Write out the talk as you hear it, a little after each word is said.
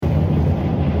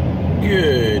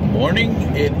Good morning.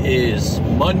 It is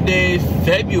Monday,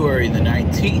 February the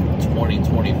 19th,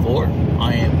 2024.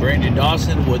 I am Brandon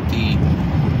Dawson with the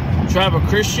Tribe of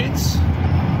Christians.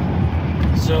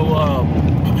 So,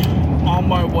 on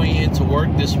my way into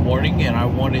work this morning, and I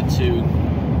wanted to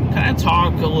kind of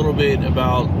talk a little bit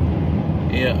about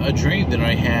a dream that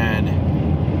I had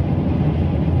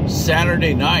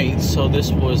Saturday night. So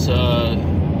this was the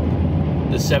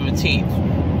 17th.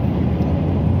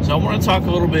 So I want to talk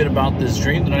a little bit about this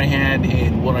dream that I had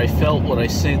and what I felt, what I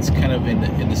sensed kind of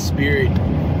in the spirit.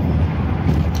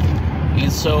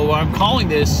 And so I'm calling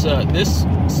this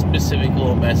specific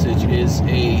little message is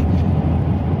a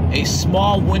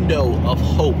small window of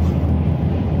hope.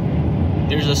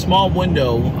 There's a small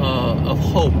window of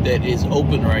hope that is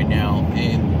open right now,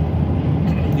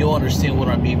 and you'll understand what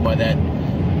I mean by that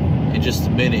in just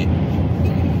a minute.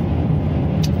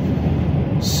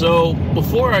 So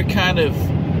before I kind of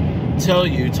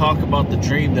talk about the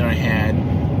dream that I had,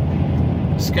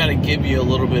 just got to give you a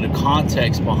little bit of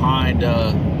context behind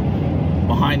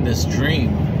this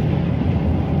dream.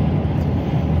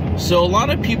 So a lot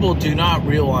of people do not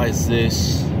realize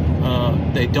this.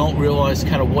 They don't realize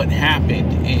kind of what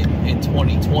happened in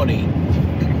 2020,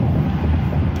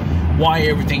 why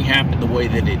everything happened the way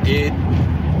that it did,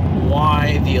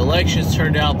 why the elections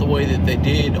turned out the way that they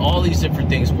did, all these different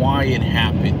things, why it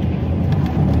happened.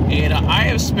 And I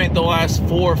have spent the last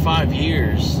 4 or 5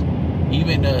 years,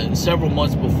 even several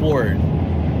months before,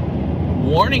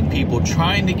 warning people,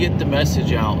 trying to get the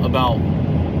message out about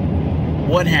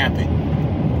what happened.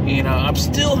 And I'm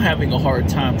still having a hard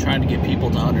time trying to get people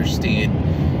to understand.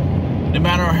 No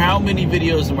matter how many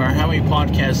videos, no matter how many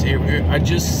podcasts, I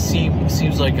just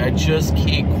seems like I just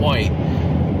can't quite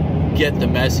get the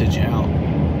message out.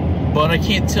 But I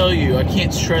can't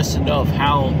stress enough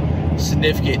how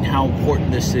significant and how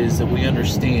important this is that we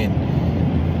understand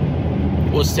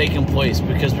what's taking place,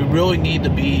 because we really need to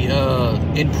be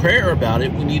in prayer about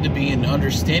it. We need to be in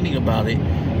understanding about it,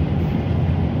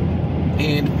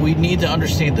 and we need to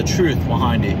understand the truth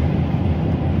behind it.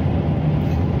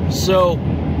 So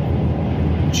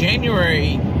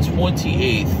January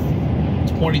 28th,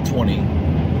 2020,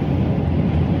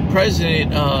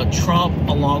 President Trump,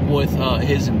 along with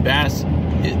his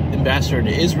ambassador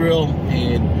to Israel,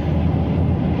 and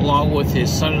along with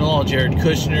his son-in-law Jared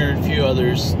Kushner and a few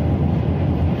others,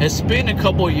 has spent a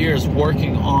couple of years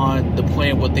working on the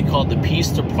plan, what they call the Peace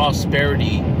to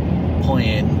Prosperity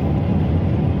plan.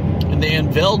 And they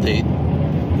unveiled it,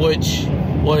 which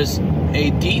was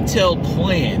a detailed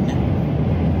plan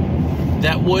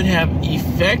that would have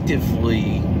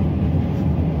effectively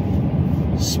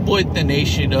split the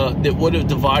nation, that would have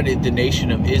divided the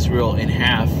nation of Israel in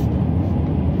half,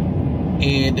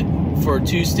 and for a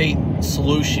two-state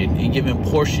solution, and given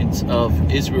portions of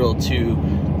Israel to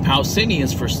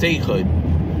Palestinians for statehood.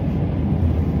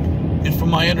 And from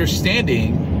my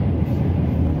understanding,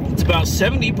 it's about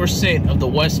 70% of the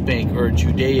West Bank, or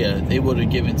Judea, they would have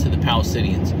given to the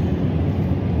Palestinians.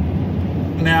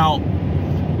 Now,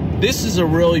 this is a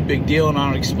really big deal, and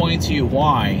I'll explain to you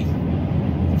why.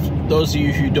 Those of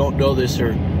you who don't know this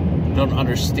or don't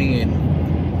understand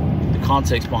the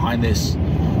context behind this.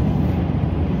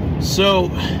 So,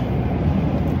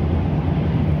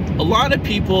 a lot of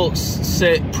people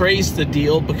praised the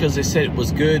deal because they said it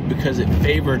was good, because it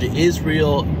favored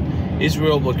Israel.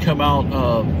 Israel would come out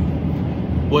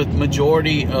with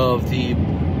majority of the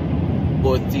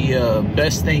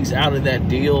best things out of that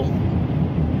deal.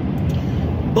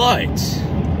 But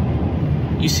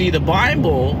you see, the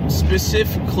Bible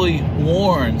specifically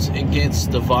warns against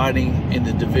dividing and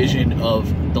the division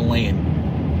of the land.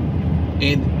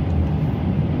 And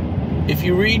if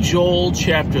you read Joel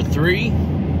chapter 3,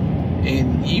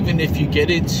 and even if you get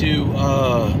into,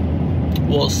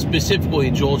 specifically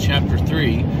in Joel chapter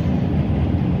 3,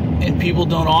 and people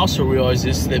don't also realize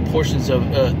this, that portions of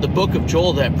the book of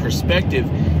Joel, that perspective,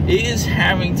 is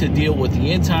having to deal with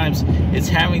the end times. It's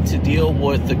having to deal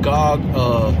with the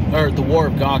the war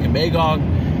of Gog and Magog.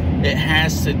 It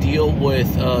has to deal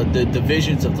with the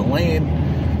divisions of the land,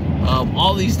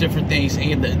 all these different things,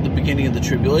 and the beginning of the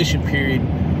tribulation period.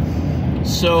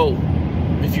 So,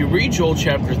 if you read Joel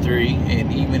chapter 3,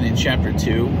 and even in chapter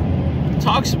 2, it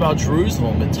talks about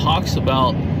Jerusalem. It talks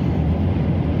about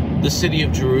the city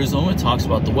of Jerusalem. It talks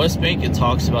about the West Bank. It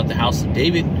talks about the house of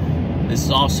David. This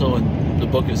is also in the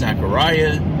book of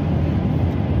Zechariah,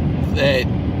 that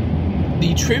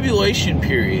the tribulation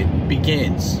period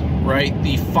begins, right?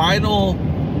 The final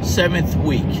 7th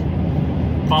week,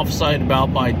 prophesied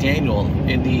about by Daniel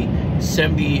in the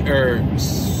 70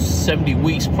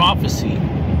 weeks prophecy,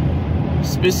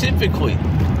 specifically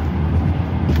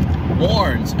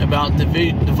warns about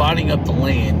dividing up the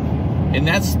land, and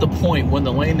that's the point when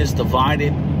the land is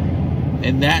divided,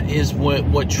 and that is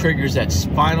what triggers that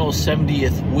final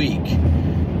 70th week,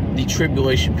 the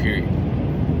tribulation period,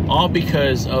 all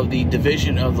because of the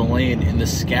division of the land and the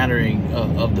scattering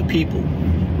of the people,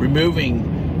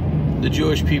 removing the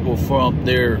Jewish people from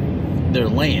their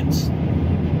lands,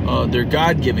 their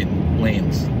God-given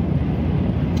lands.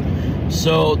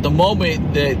 So the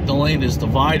moment that the land is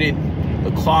divided,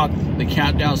 the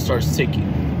countdown starts ticking.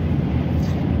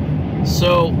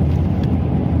 So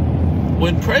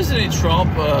when President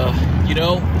Trump,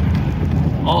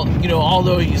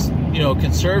 although he's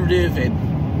conservative and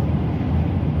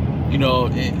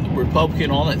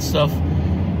Republican, all that stuff,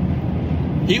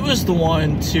 he was the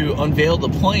one to unveil the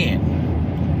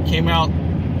plan, came out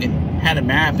and had a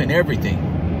map and everything,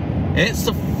 and it's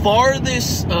the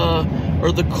farthest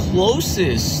or the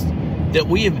closest that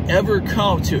we have ever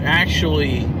come to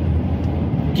actually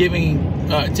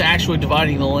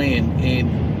dividing the land and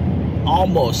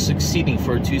almost succeeding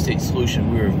for a two-state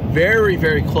solution. We were very,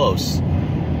 very close.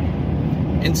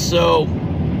 And so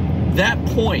that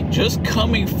point, just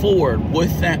coming forward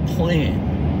with that plan,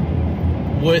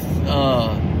 with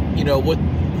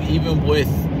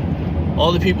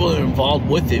all the people that are involved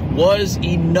with it, was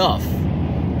enough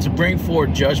to bring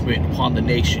forward judgment upon the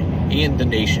nation and the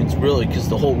nations, really, because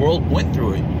the whole world went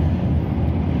through it.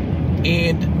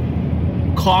 And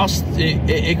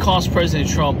it cost President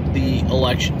Trump the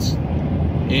elections,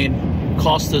 and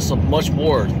cost us much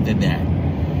more than that.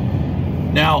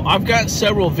 Now, I've got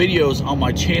several videos on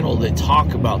my channel that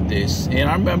talk about this, and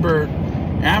I remember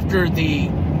after the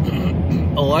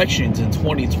elections in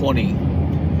 2020,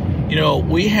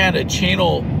 we had a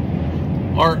channel.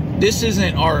 This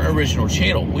isn't our original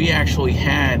channel. We actually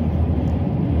had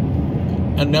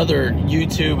another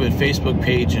YouTube and Facebook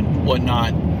page and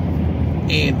whatnot,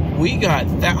 and we got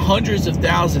hundreds of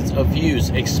thousands of views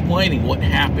explaining what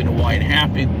happened and why it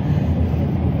happened.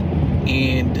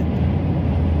 And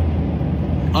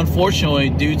unfortunately,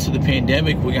 due to the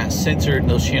pandemic, we got censored and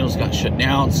those channels got shut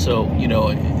down. So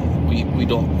I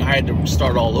had to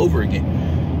start all over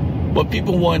again. But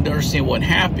people wanted to understand what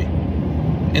happened.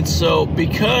 And so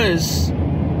because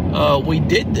we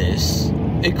did this,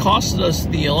 it cost us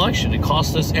the election. It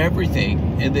cost us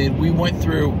everything. And then we went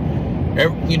through,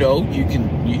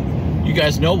 you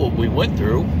guys know what we went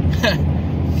through.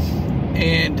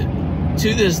 And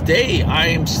to this day, I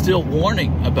am still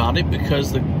warning about it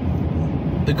because the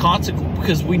consequence,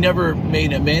 because we never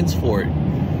made amends for it.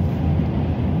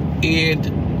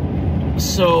 And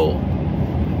so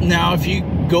now if you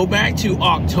go back to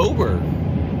October,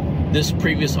 this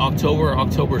previous October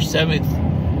 7th,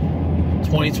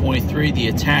 2023, the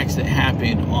attacks that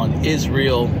happened on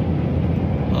Israel,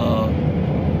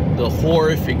 the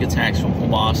horrific attacks from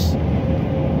Hamas.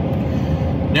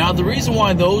 Now, the reason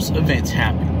why those events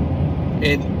happen,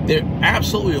 and they're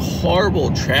absolutely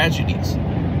horrible tragedies,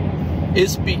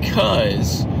 is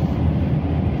because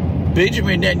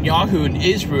Benjamin Netanyahu and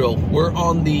Israel were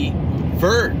on the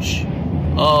verge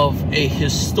of a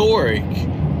historic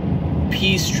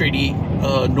peace treaty,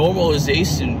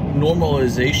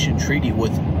 normalization treaty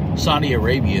with Saudi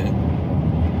Arabia.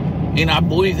 And I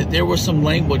believe that there were some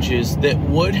languages that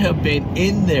would have been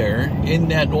in there in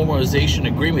that normalization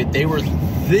agreement. They were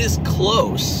this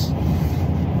close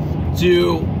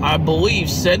to, I believe,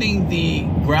 setting the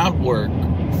groundwork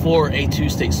for a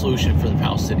two-state solution for the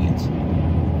Palestinians.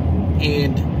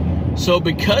 And so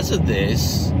because of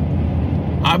this,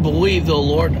 I believe the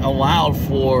Lord allowed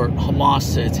for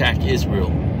Hamas to attack Israel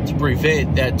to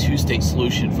prevent that two-state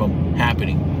solution from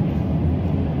happening.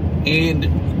 And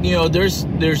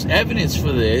there's evidence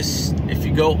for this. If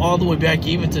you go all the way back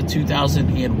even to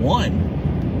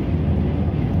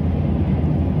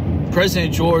 2001,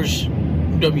 President George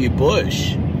W.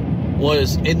 Bush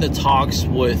was in the talks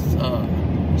with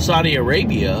Saudi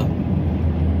Arabia,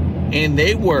 and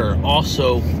they were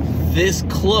also this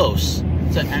close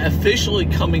to officially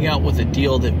coming out with a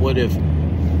deal that would have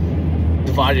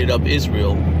divided up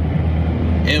Israel.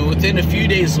 And within a few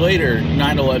days later,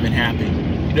 9/11 happened.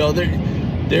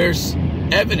 There's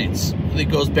evidence that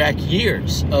goes back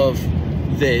years of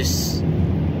this,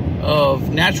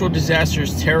 of natural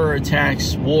disasters, terror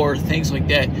attacks, war, things like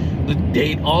that, that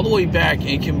date all the way back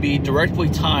and can be directly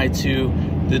tied to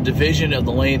the division of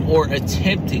the land or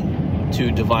attempting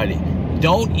to divide it.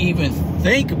 Don't even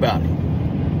think about it.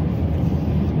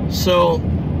 So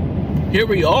here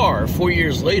we are 4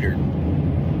 years later,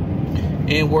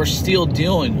 and we're still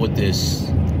dealing with this.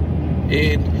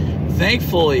 And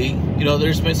thankfully,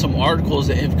 there's been some articles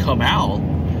that have come out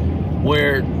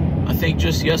where I think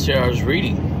just yesterday I was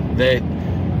reading that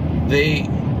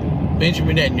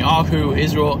Benjamin Netanyahu,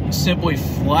 Israel, simply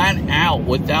flat out,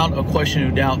 without a question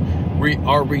of doubt,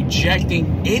 are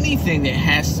rejecting anything that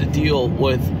has to deal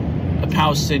with a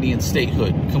Palestinian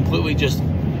statehood. Completely just,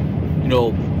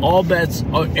 all bets,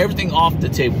 everything off the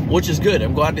table, which is good.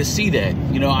 I'm glad to see that.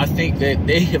 I think that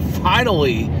they have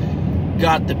finally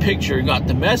got the picture, got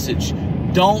the message.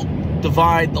 Don't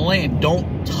divide the land.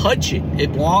 Don't touch it.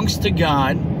 It belongs to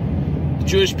God. The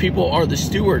Jewish people are the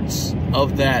stewards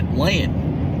of that land.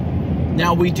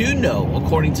 Now, we do know,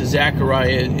 according to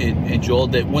Zechariah and Joel,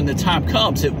 that when the time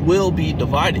comes, it will be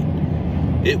divided.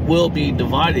 It will be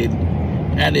divided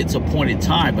at its appointed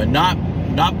time, but not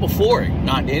before it,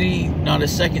 not a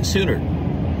second sooner.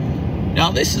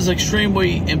 Now, this is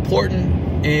extremely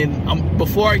important, and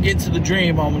before I get to the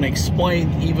dream, I'm going to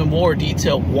explain even more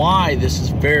detail why this is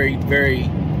very, very,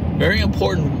 very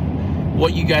important,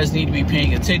 what you guys need to be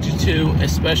paying attention to,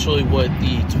 especially with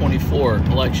the 24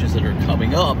 elections that are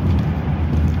coming up.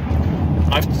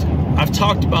 I've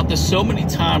talked about this so many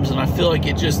times, and I feel like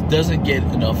it just doesn't get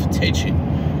enough attention.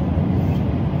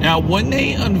 Now, when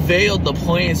they unveiled the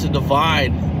plans to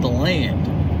divide the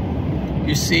land,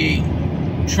 you see,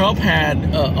 Trump had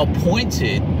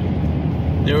appointed,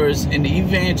 there was an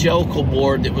evangelical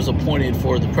board that was appointed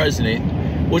for the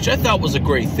president, which I thought was a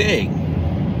great thing.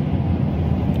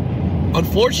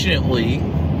 Unfortunately,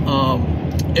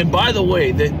 and by the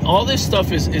way, that all this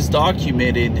stuff is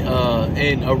documented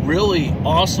in a really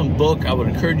awesome book. I would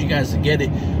encourage you guys to get it.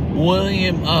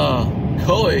 William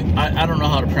Koenig, I don't know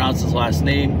how to pronounce his last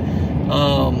name,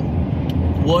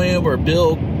 William or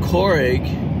Bill Koenig,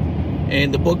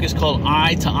 and the book is called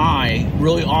Eye to Eye.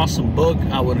 Really awesome book.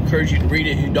 I would encourage you to read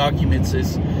it, who documents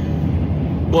this.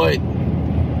 But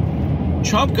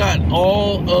Trump got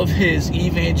all of his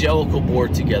evangelical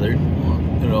board together.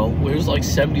 It was like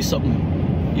 70-something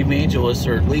evangelists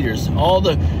or leaders. All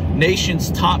the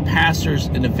nation's top pastors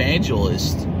and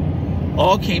evangelists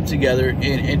all came together,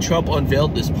 and Trump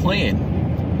unveiled this plan.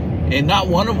 And not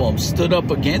one of them stood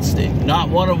up against it. Not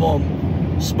one of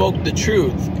them spoke the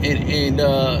truth. And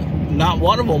not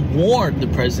one of them warned the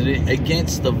president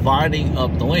against dividing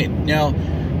up the land. Now,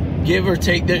 give or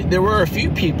take, there were a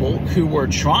few people who were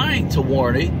trying to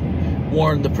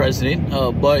warn the president,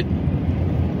 but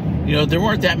there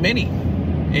weren't that many.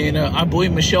 And I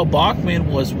believe Michelle Bachmann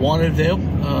was one of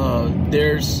them.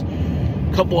 There's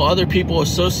a couple other people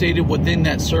associated within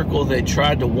that circle that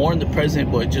tried to warn the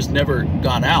president, but just never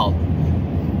got out.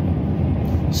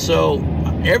 So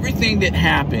everything that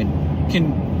happened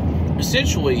can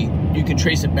essentially, you can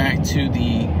trace it back to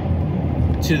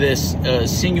this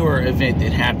singular event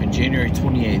that happened January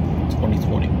 28th,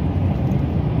 2020.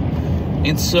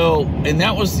 And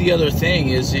that was the other thing,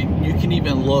 is you can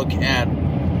even look at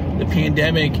the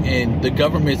pandemic and the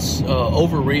government's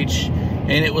overreach,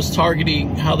 and it was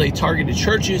targeting how they targeted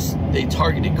churches, they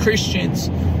targeted Christians.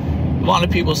 A lot of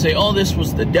people say, oh, this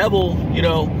was the devil,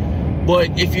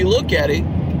 but if you look at it,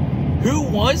 who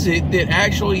was it that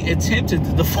actually attempted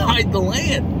to divide the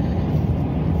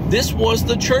land? This was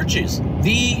the churches,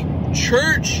 the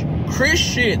church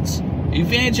Christians,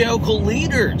 evangelical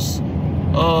leaders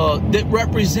that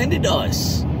represented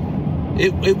us.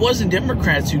 It wasn't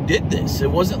Democrats who did this. It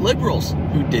wasn't liberals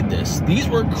who did this. These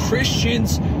were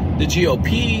Christians, the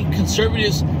GOP,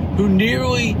 conservatives, who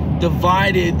nearly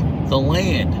divided the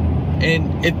land.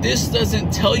 And if this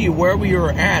doesn't tell you where we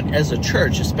are at as a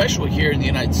church, especially here in the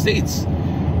United States,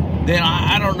 then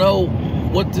I don't know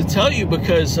what to tell you,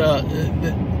 because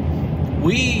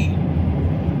we,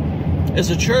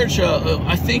 as a church,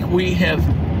 I think we have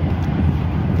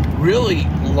really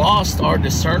lost our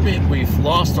discernment. We've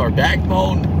lost our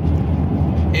backbone,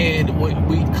 and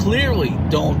we clearly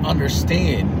don't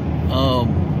understand.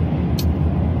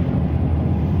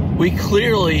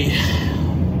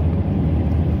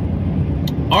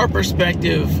 Our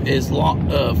perspective is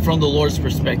from the Lord's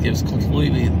perspective is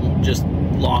completely just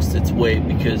lost its way,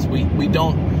 because we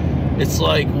don't. It's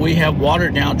like we have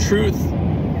watered down truth,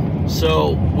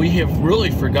 so we have really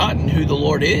forgotten who the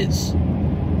Lord is.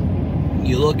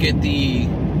 You look at the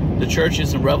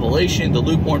churches in Revelation, the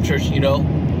lukewarm church,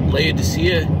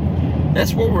 Laodicea.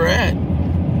 That's where we're at.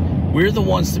 We're the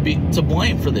ones to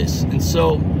blame for this, and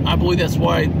so I believe that's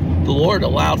why the Lord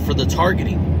allowed for the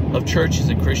targeting of churches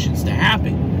and Christians to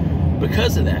happen,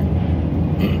 because of that.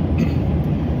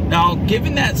 Now,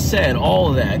 given that said, all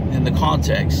of that in the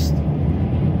context,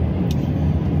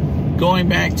 going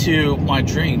back to my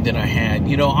dream that I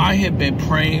had, I have been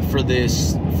praying for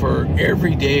this for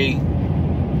every day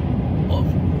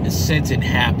since it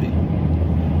happened.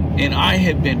 And I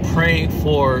have been praying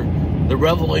for the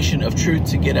revelation of truth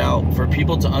to get out, for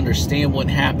people to understand what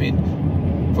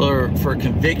happened, for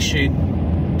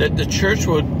conviction, that the church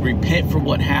would repent for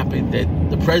what happened, that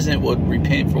the president would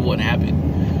repent for what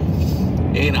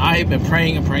happened. And I have been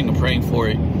praying and praying and praying for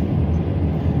it.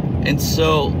 And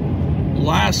so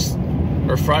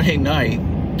Friday night,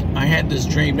 I had this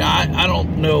dream. Now, I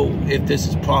don't know if this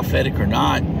is prophetic or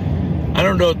not. I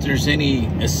don't know if there's any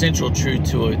essential truth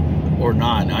to it or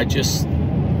not. I'll just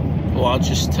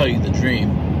tell you the dream.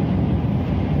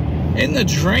 In the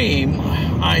dream,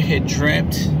 I had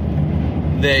dreamt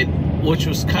that, which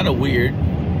was kind of weird,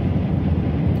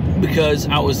 because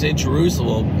I was in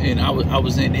Jerusalem and I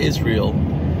was in Israel,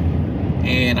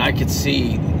 and I could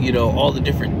see, all the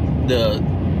different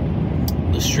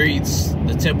the streets,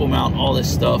 the Temple Mount, all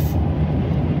this stuff.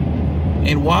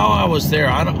 And while I was there,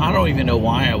 I don't even know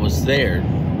why I was there,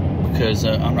 because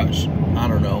I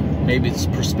don't know, maybe it's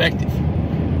perspective.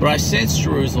 But I sensed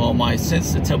Jerusalem, I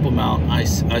sensed the Temple Mount, I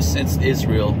sensed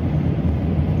Israel.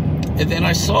 And then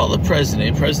I saw the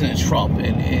President Trump,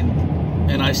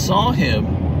 and I saw him,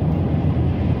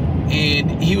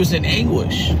 and he was in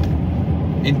anguish,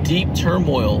 in deep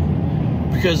turmoil,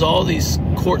 because all these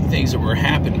court things that were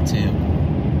happening to him.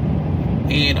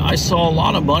 And I saw a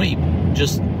lot of money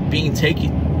just being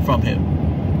taken from him.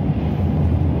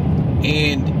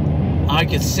 And I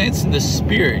could sense in the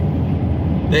spirit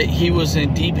that he was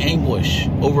in deep anguish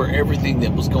over everything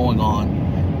that was going on.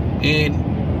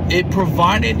 And it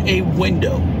provided a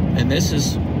window, and this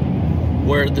is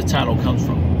where the title comes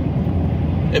from.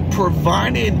 It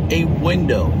provided a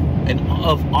window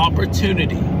of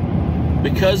opportunity,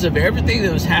 because of everything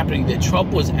that was happening, that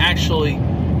Trump was actually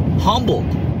humbled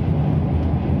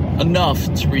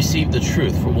enough to receive the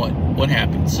truth for what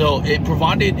happened. So it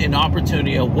provided an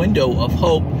opportunity, a window of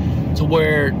hope, to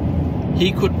where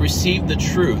he could receive the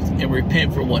truth and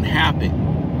repent for what happened.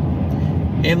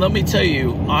 And let me tell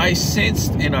you, I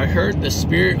sensed and I heard the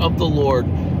Spirit of the Lord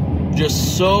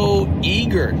just so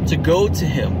eager to go to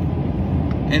him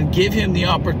and give him the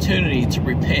opportunity to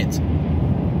repent.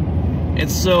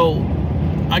 And so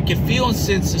I could feel and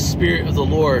sense the Spirit of the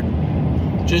Lord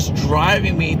just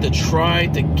driving me to try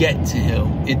to get to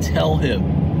him and tell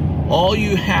him, all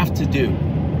you have to do,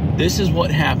 this is what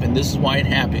happened, this is why it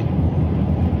happened.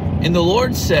 And the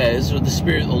Lord says, or the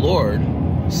Spirit of the Lord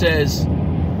says,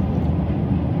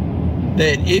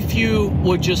 that if you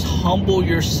would just humble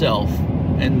yourself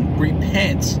and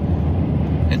repent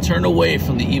and turn away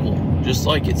from the evil, just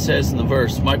like it says in the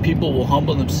verse, my people will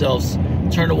humble themselves,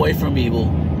 turn away from evil,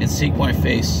 and seek my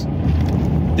face,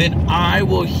 then I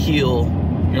will heal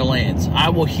your lands. I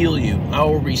will heal you. I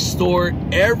will restore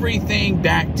everything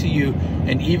back to you,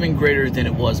 and even greater than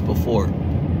it was before.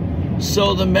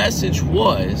 So the message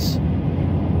was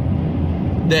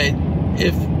that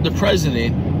if the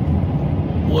president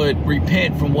would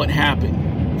repent from what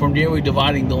happened, from nearly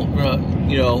dividing the,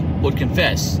 would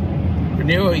confess, for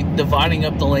nearly dividing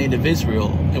up the land of Israel,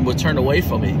 and would turn away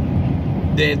from it,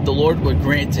 then the Lord would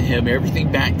grant to him everything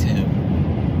back to him.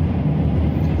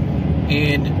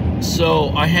 And so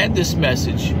I had this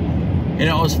message, and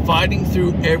I was fighting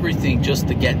through everything just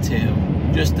to get to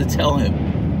him, just to tell him.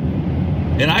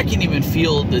 And I can even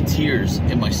feel the tears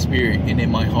in my spirit and in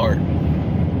my heart.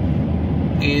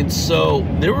 And so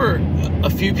there were a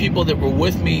few people that were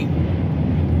with me,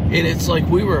 and it's like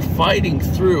we were fighting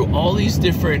through all these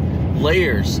different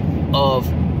layers of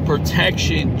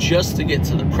protection just to get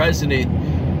to the president.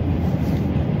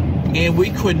 And we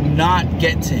could not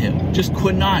get to him. Just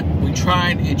could not. We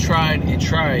tried and tried and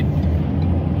tried,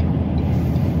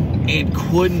 and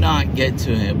could not get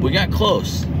to him. We got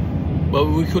close, but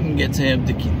we couldn't get to him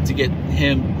to get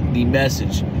him the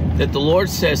message that the Lord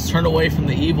says, turn away from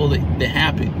the evil that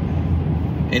happened,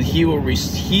 and he will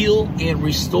heal and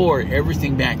restore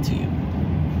everything back to you.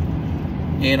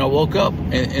 And I woke up,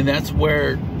 and that's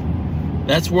where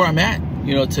I'm at,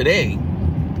 today.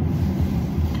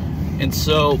 And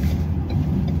so,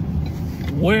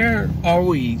 where are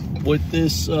we with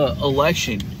this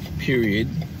election period?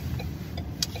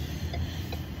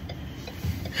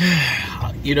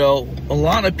 A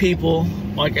lot of people,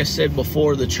 like I said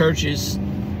before, the churches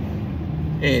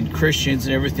and Christians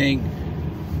and everything,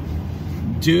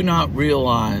 do not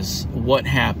realize what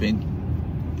happened.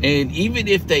 And even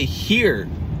if they hear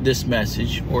this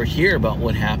message or hear about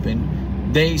what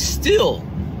happened, they still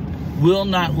will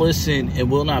not listen and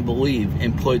will not believe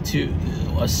and put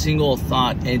a single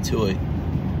thought into it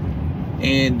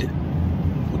and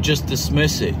just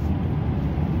dismiss it.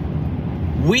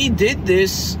 We did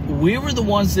this. We were the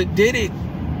ones that did it.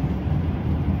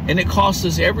 And it cost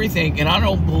us everything. And I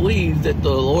don't believe that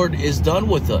the Lord is done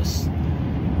with us.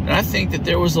 And I think that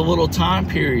there was a little time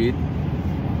period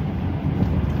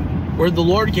where the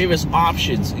Lord gave us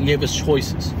options and gave us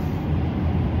choices.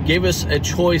 Gave us a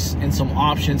choice and some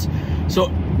options.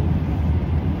 So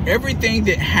everything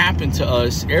that happened to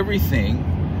us,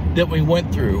 everything that we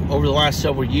went through over the last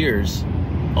several years,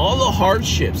 all the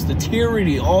hardships, the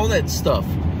tyranny, all that stuff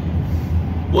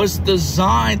was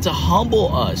designed to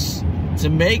humble us, to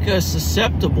make us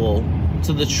susceptible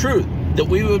to the truth, that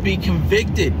we would be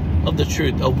convicted of the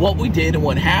truth, of what we did and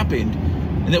what happened,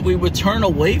 and that we would turn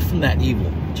away from that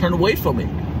evil, turn away from it.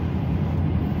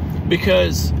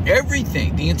 Because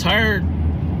everything,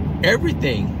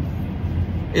 everything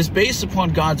is based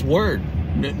upon God's word.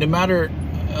 No matter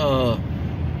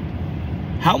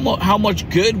how much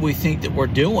good we think that we're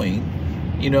doing,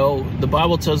 the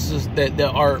Bible tells us that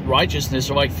our righteousness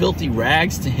are like filthy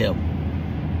rags to Him.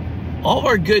 All of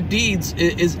our good deeds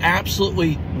is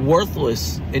absolutely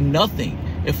worthless and nothing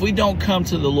if we don't come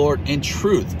to the Lord in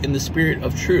truth, in the spirit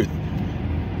of truth,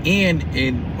 and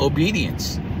in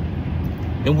obedience.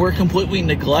 And we're completely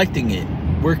neglecting it.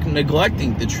 We're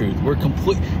neglecting the truth.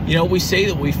 We say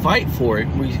that we fight for it.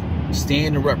 We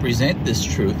stand and represent this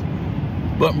truth.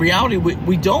 But in reality,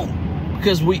 we don't.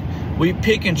 Because we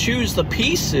pick and choose the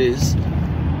pieces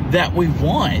that we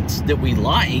want, that we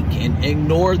like, and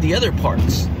ignore the other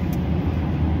parts.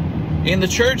 And the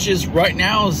church right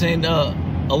now is in a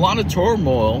lot of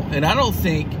turmoil, and I don't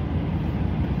think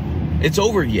it's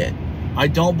over yet. I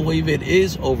don't believe it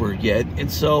is over yet. And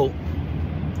so,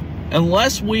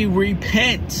 unless we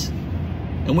repent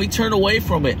and we turn away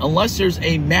from it, unless there's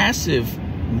a massive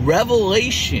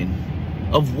revelation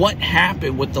of what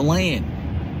happened with the land,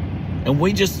 and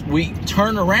we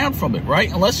turn around from it,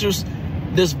 right? Unless there's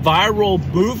this viral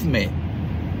movement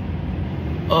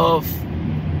of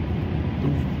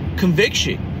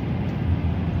conviction,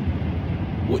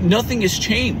 nothing has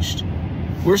changed.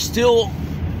 We're still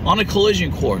on a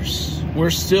collision course.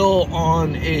 We're still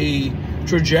on a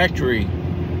trajectory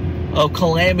of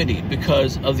calamity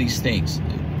because of these things.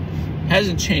 It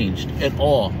hasn't changed at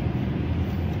all.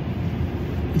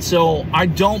 And so I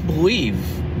don't believe,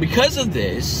 because of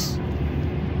this,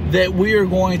 that we are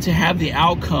going to have the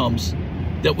outcomes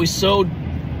that we so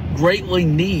greatly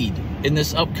need in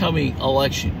this upcoming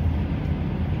election.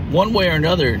 One way or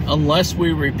another, unless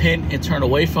we repent and turn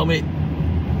away from it,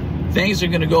 things are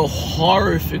going to go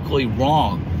horrifically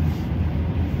wrong.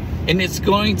 And it's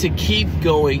going to keep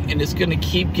going, and it's going to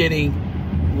keep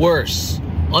getting worse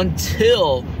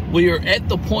until we are at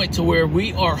the point to where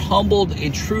we are humbled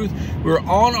in truth. We're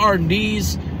on our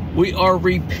knees. We are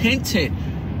repentant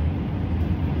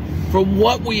for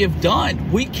what we have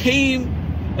done. We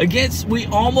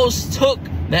almost took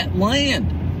that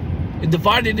land and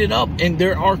divided it up. And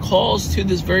there are calls to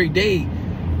this very day,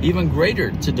 even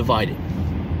greater, to divide it.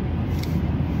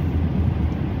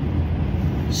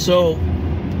 So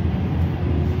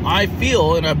I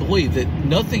feel and I believe that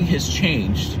nothing has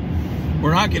changed.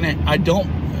 We're not going to,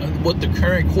 what the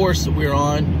current course that we're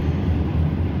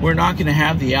on, we're not going to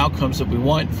have the outcomes that we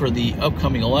want for the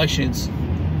upcoming elections.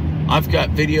 I've got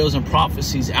videos and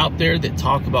prophecies out there that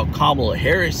talk about Kamala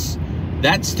Harris.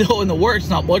 That's still in the works.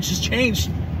 Not much has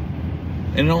changed.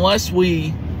 And unless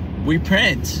we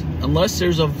repent, unless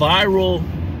there's a viral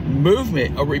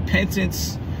movement of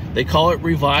repentance, they call it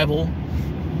revival,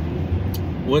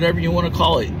 whatever you want to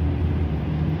call it,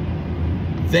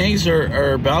 things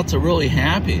are about to really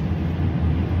happen.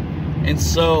 And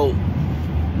so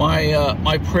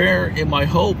my prayer and my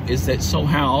hope is that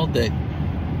somehow that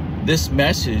this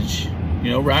message,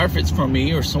 rather if it's from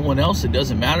me or someone else, it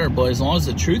doesn't matter, but as long as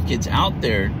the truth gets out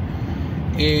there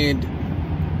and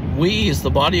we as the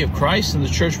body of Christ and the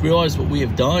church realize what we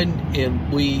have done,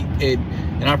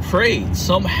 and I pray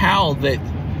somehow that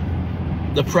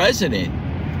the president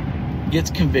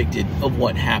gets convicted of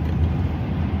what happened,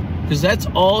 because that's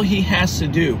all he has to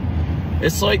do.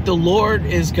 It's like the Lord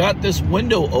has got this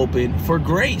window open for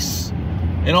grace,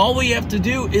 and all we have to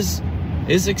do is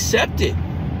accept it,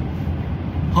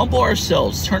 humble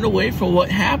ourselves, turn away from what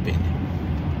happened,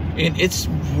 and it's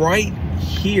right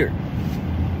here.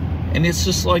 And it's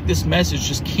just like this message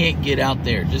just can't get out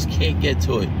there, just can't get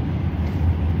to it.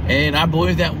 And I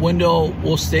believe that window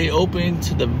will stay open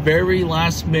to the very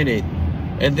last minute,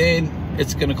 and then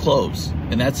it's going to close,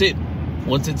 and that's it.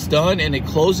 Once it's done and it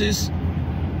closes,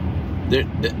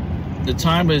 the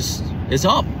time is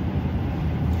up,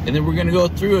 and then we're going to go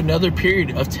through another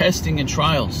period of testing and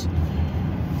trials.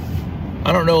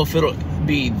 I don't know if it'll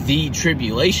be the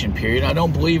tribulation period. I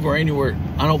don't believe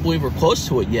we're close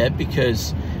to it yet,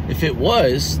 because if it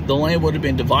was, the land would have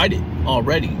been divided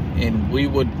already, and we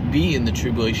would be in the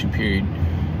tribulation period.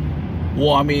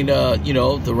 Well,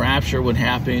 the rapture would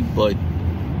happen, but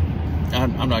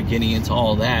I'm not getting into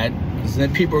all that, because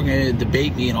then people are going to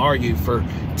debate me and argue for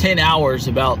 10 hours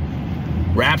about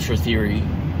rapture theory.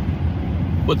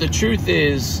 But the truth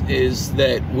is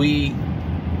that we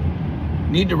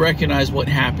need to recognize what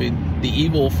happened, the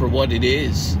evil for what it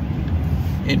is,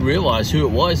 and realize who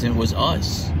it was, and it was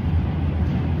us.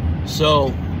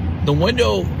 So the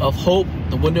window of hope,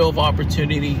 the window of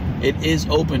opportunity, it is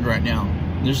open right now.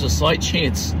 There's a slight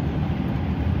chance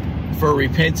for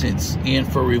repentance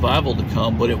and for revival to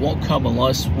come, but it won't come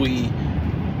unless we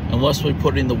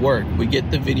put in the work. We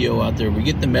get the video out there, we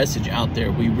get the message out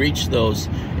there, we reach those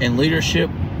in leadership,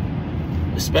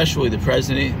 especially the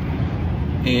president,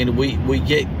 and we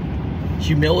get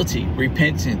humility,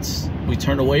 repentance, we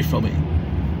turn away from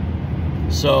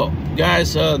it. So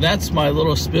guys, that's my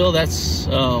little spill. That's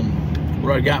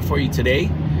what I got for you today.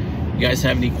 If you guys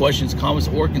have any questions, comments,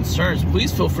 or concerns,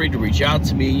 please feel free to reach out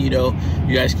to me. You know,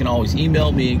 you guys can always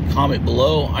email me, comment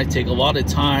below. I take a lot of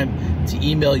time to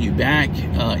email you back,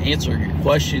 answer your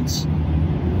questions.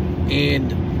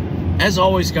 And as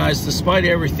always, guys, despite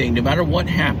everything, no matter what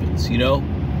happens, you know,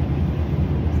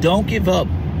 don't give up.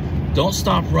 Don't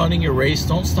stop running your race.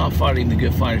 Don't stop fighting the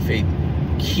good fight of faith.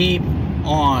 Keep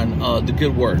on the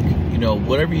good work. You know,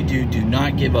 whatever you do, do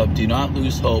not give up. Do not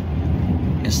lose hope,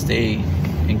 and stay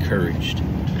encouraged.